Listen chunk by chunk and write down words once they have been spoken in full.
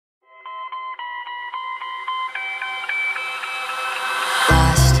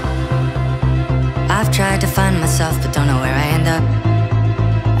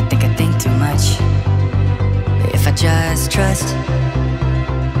dust.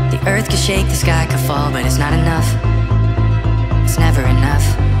 The earth could shake, the sky could fall, but it's not enough. It's never enough.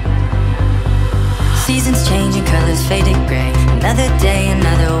 Seasons change and colors fade to gray. Another day,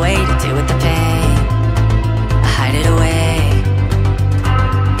 another way to deal with the pain. I hide it away.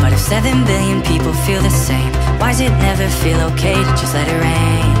 But if 7 billion people feel the same, why does it never feel okay to just let it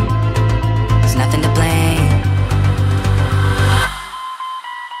rain? There's nothing to blame.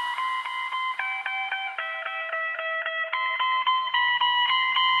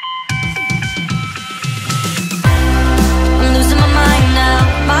 I'm losing my mind now.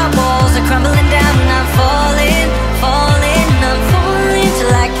 My walls are crumbling down and I'm falling, falling, I'm falling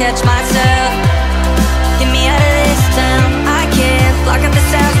till I catch myself. Get me out of this town. I can't block out the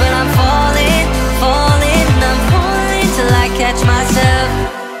sounds, but I'm falling, falling, I'm falling till I catch myself.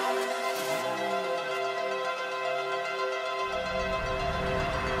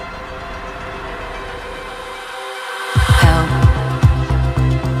 Help.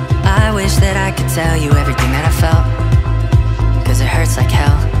 I wish that I could tell you everything that I felt, 'cause it hurts like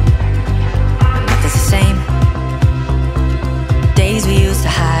hell. Nothing's the same. Days we used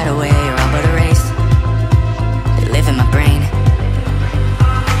to hide away are all but erased. They live in my brain.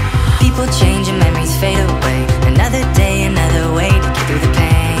 People change and memories fade away. Another day, another way to get through the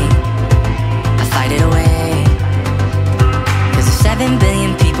pain. I fight it away. 'Cause if 7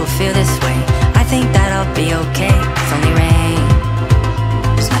 billion people feel this way, I think that I'll be okay. It's only rain.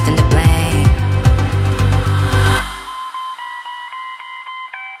 There's nothing to blame.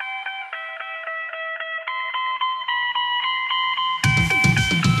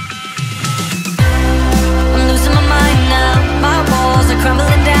 I'm losing my mind now. My walls are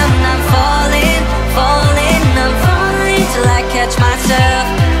crumbling down and I'm falling, falling, I'm falling till I catch myself.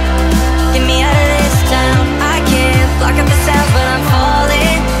 Get me out of this town. I can't block out the sounds, but I'm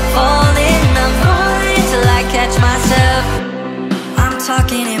falling, falling, I'm falling till I catch myself. I'm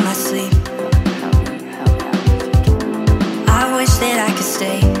talking in my sleep. I wish that I could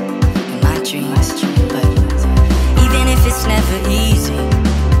stay in my dreams, but even if it's never easy,